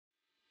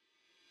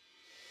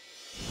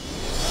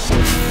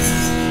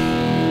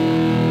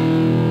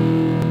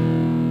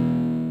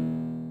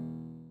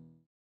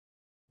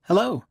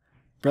Hello,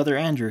 Brother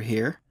Andrew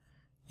here.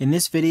 In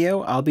this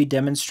video, I'll be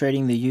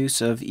demonstrating the use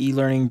of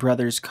eLearning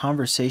Brothers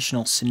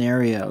conversational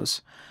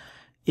scenarios.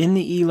 In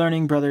the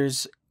eLearning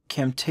Brothers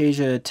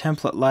Camtasia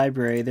template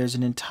library, there's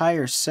an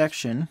entire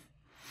section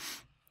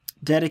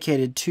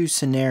dedicated to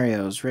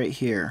scenarios right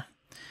here.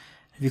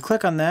 If you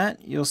click on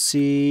that, you'll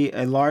see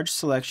a large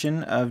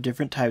selection of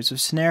different types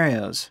of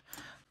scenarios.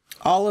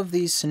 All of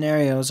these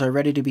scenarios are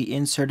ready to be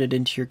inserted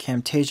into your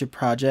Camtasia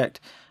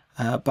project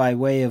by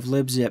way of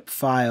libzip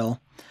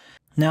file.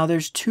 Now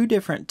there's two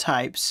different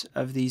types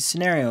of these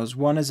scenarios.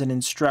 One is an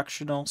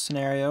instructional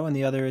scenario and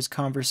the other is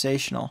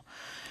conversational.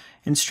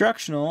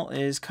 Instructional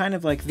is kind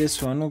of like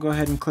this one. We'll go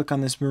ahead and click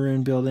on this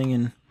maroon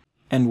building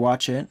and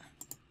watch it.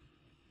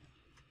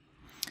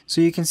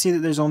 So you can see that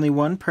there's only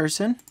one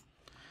person,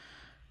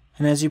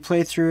 and as you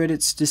play through it,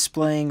 it's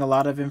displaying a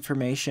lot of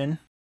information,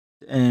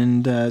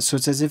 and so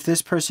it's as if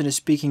this person is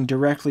speaking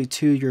directly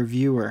to your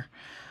viewer.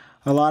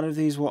 A lot of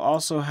these will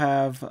also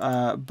have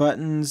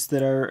buttons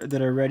that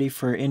are ready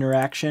for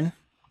interaction.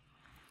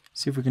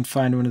 See if we can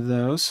find one of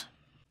those.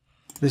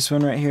 This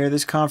one right here,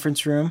 this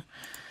conference room.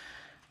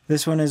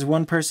 This one is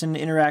one person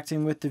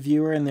interacting with the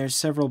viewer, and there's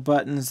several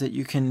buttons that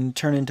you can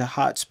turn into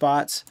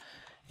hotspots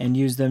and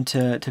use them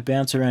to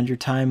bounce around your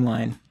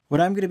timeline.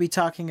 What I'm going to be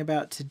talking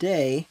about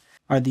today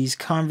are these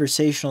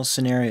conversational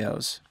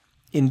scenarios.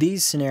 In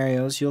these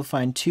scenarios, you'll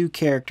find two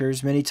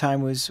characters, many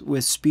times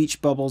with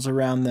speech bubbles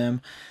around them,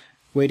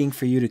 waiting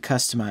for you to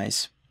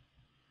customize.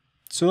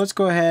 So let's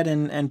go ahead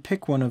and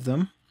pick one of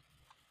them.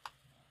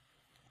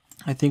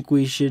 I think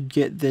we should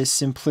get this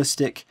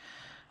simplistic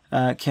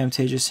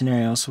Camtasia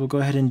scenario. So we'll go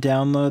ahead and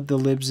download the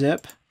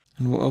libzip,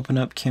 and we'll open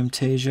up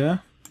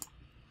Camtasia.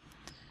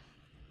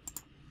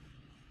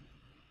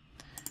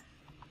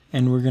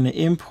 And we're going to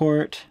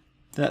import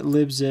that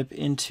libzip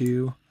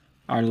into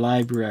our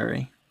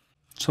library.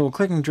 So we'll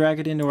click and drag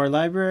it into our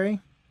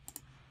library.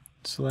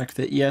 Select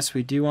that yes,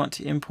 we do want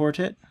to import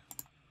it.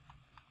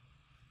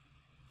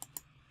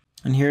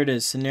 And here it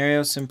is,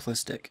 scenario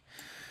simplistic.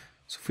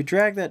 So if we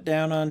drag that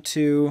down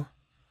onto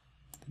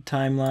the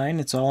timeline,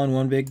 it's all in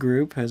one big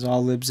group, as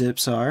all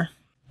libzips are.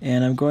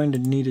 And I'm going to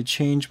need to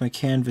change my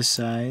canvas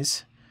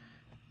size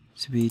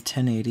to be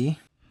 1080.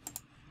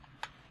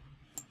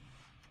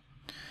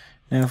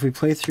 Now if we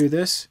play through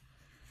this,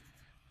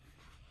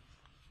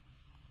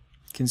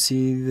 you can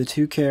see the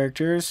two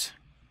characters.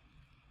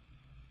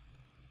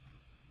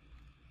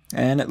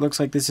 And it looks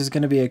like this is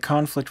going to be a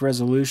conflict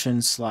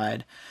resolution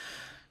slide.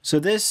 So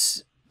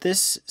this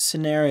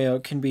scenario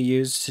can be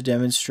used to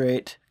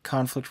demonstrate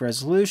conflict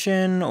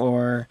resolution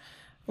or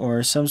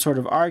some sort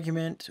of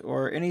argument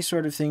or any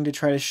sort of thing to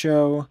try to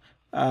show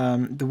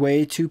the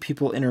way two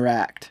people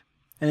interact.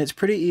 And it's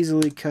pretty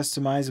easily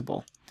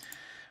customizable.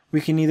 We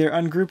can either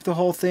ungroup the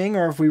whole thing,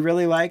 or if we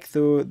really like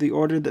the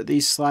order that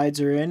these slides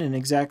are in and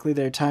exactly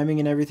their timing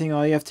and everything,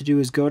 all you have to do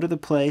is go to the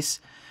place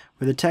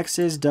where the text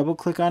is, double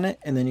click on it,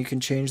 and then you can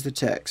change the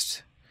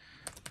text.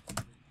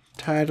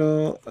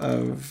 Title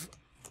of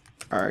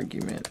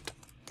argument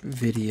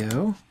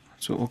video.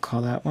 That's what we'll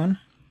call that one.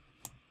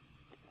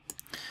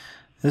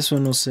 This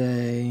one we'll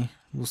say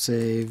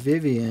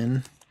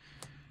Vivian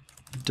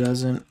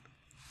doesn't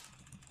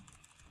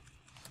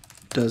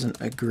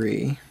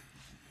agree.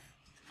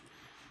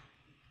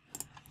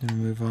 Then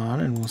move on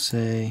and we'll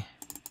say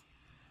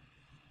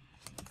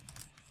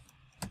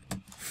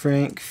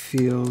Frank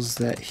feels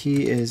that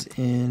he is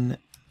in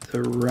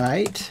the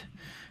right.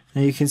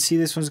 Now you can see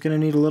this one's going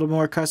to need a little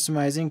more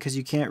customizing because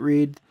you can't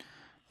read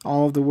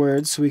all of the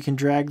words, so we can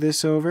drag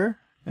this over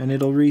and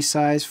it'll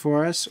resize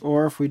for us,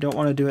 or if we don't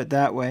want to do it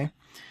that way,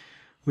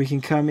 we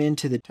can come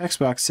into the text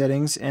box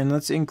settings and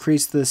let's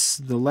increase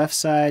the left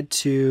side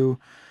to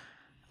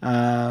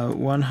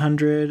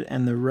 100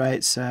 and the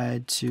right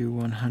side to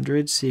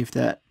 100. See if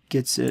that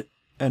gets it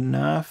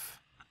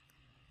enough.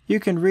 You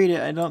can read it.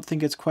 I don't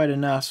think it's quite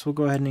enough, so we'll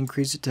go ahead and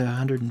increase it to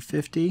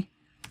 150.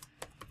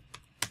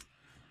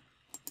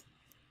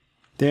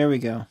 There we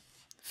go.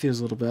 Feels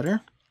a little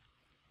better.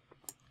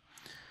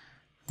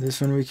 This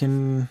one we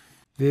can,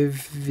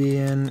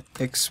 Vivian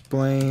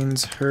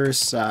explains her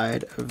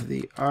side of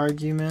the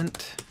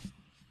argument.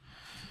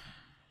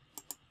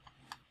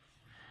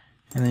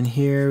 And then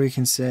here we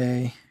can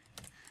say,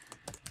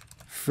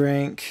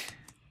 Frank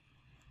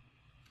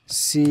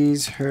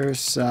sees her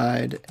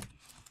side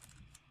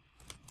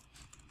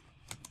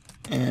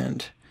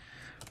and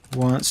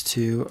wants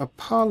to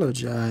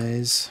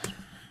apologize.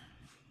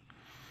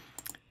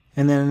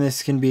 And then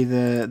this can be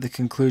the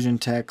conclusion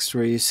text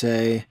where you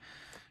say,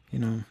 you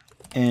know,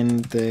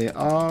 and they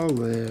all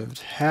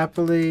lived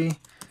happily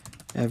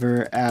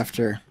ever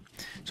after.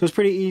 So it's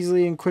pretty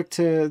easily and quick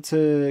to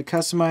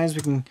customize.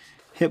 We can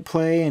hit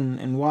play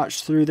and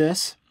watch through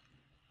this.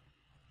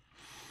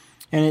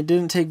 And it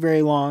didn't take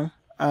very long.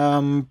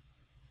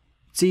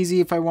 It's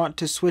easy if I want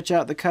to switch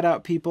out the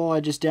cutout people. I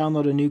just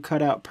download a new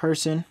cutout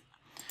person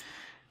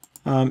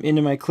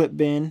into my clip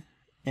bin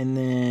and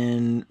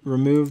then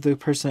remove the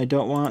person I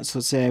don't want. So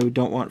let's say I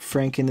don't want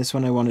Frank in this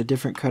one. I want a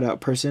different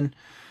cutout person.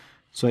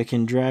 So I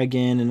can drag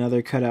in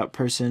another cutout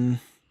person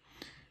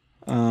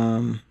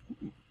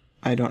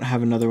I don't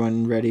have another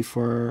one ready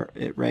for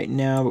it right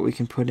now, but we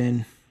can put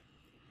in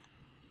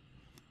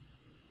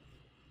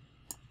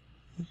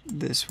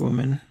this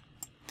woman.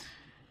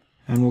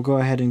 And we'll go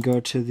ahead and go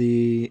to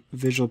the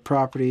visual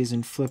properties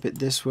and flip it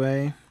this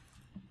way.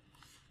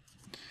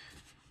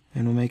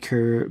 And we'll make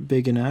her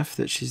big enough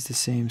that she's the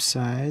same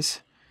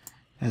size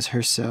as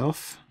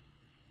herself.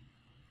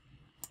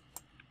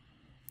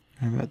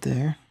 How about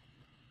there?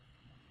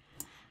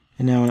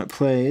 And now when it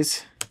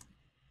plays,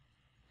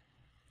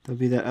 there'll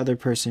be that other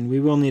person. We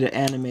will need to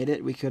animate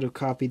it. We could have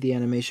copied the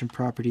animation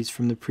properties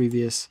from the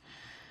previous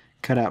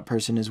cutout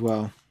person as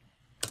well.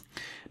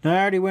 Now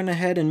I already went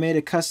ahead and made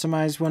a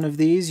customized one of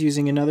these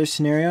using another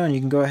scenario, and you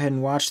can go ahead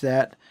and watch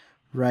that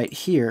right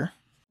here.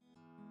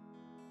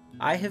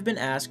 I have been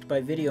asked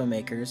by video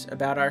makers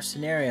about our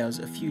scenarios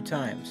a few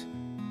times.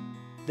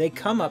 They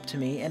come up to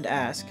me and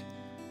ask,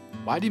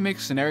 "Why do you make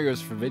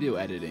scenarios for video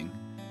editing?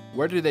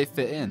 Where do they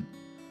fit in?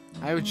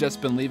 I have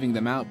just been leaving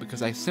them out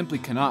because I simply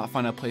cannot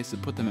find a place to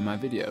put them in my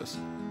videos."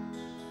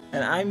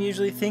 And I'm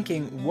usually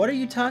thinking, what are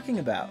you talking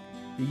about?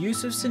 The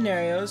use of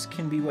scenarios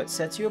can be what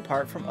sets you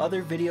apart from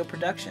other video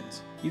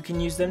productions. You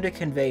can use them to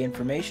convey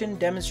information,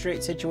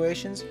 demonstrate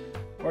situations,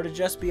 or to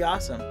just be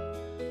awesome.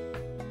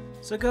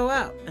 So go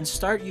out and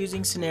start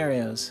using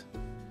scenarios.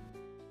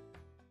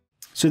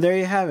 So there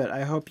you have it.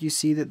 I hope you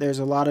see that there's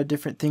a lot of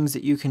different things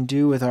that you can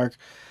do with our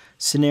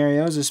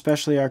scenarios,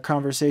 especially our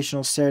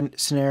conversational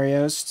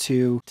scenarios,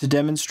 to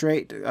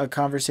demonstrate a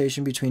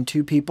conversation between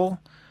two people,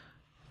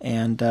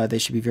 and they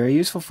should be very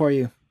useful for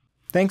you.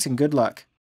 Thanks and good luck.